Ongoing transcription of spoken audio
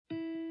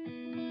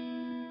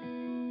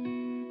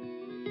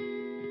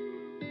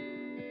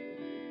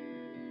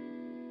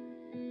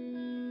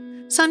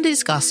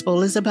Sunday's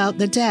gospel is about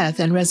the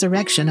death and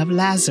resurrection of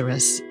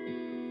Lazarus.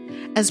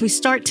 As we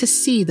start to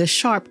see the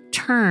sharp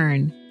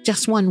turn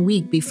just 1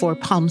 week before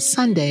Palm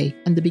Sunday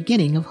and the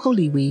beginning of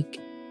Holy Week.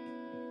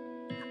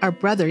 Our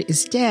brother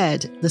is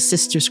dead, the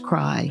sisters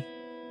cry.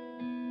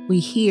 We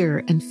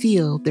hear and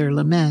feel their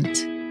lament.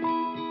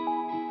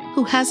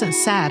 Who hasn't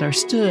sat or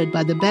stood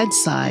by the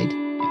bedside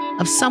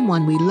of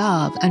someone we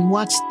love and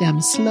watched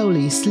them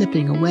slowly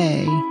slipping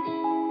away?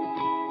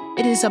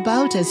 It is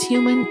about as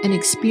human an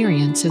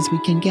experience as we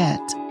can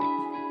get.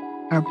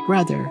 Our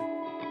brother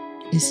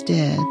is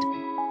dead.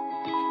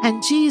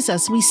 And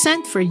Jesus, we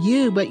sent for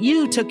you, but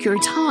you took your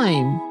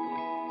time.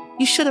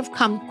 You should have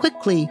come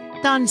quickly,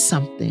 done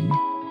something.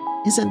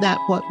 Isn't that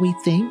what we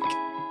think?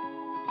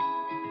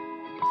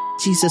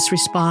 Jesus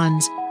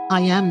responds,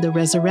 I am the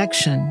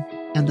resurrection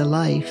and the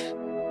life.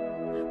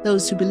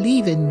 Those who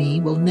believe in me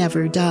will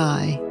never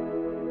die.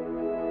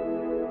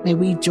 May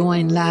we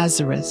join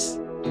Lazarus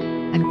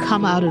and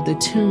come out of the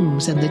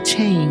tombs and the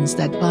chains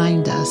that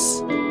bind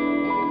us.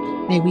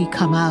 May we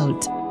come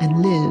out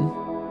and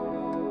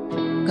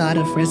live. God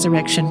of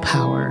resurrection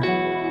power,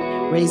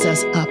 raise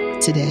us up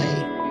today.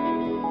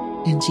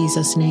 In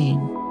Jesus' name,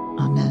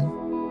 amen.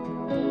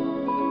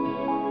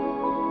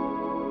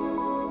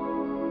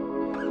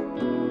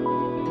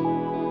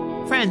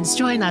 Friends,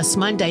 join us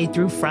Monday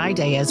through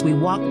Friday as we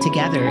walk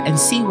together and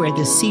see where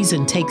this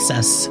season takes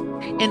us.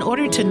 In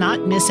order to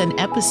not miss an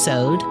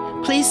episode,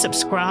 please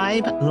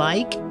subscribe,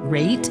 like,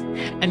 rate,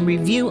 and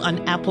review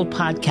on Apple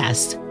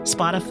Podcasts,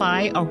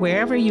 Spotify, or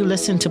wherever you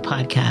listen to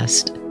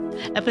podcasts.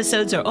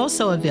 Episodes are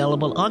also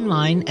available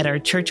online at our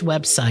church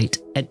website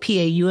at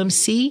paumcnyc.org.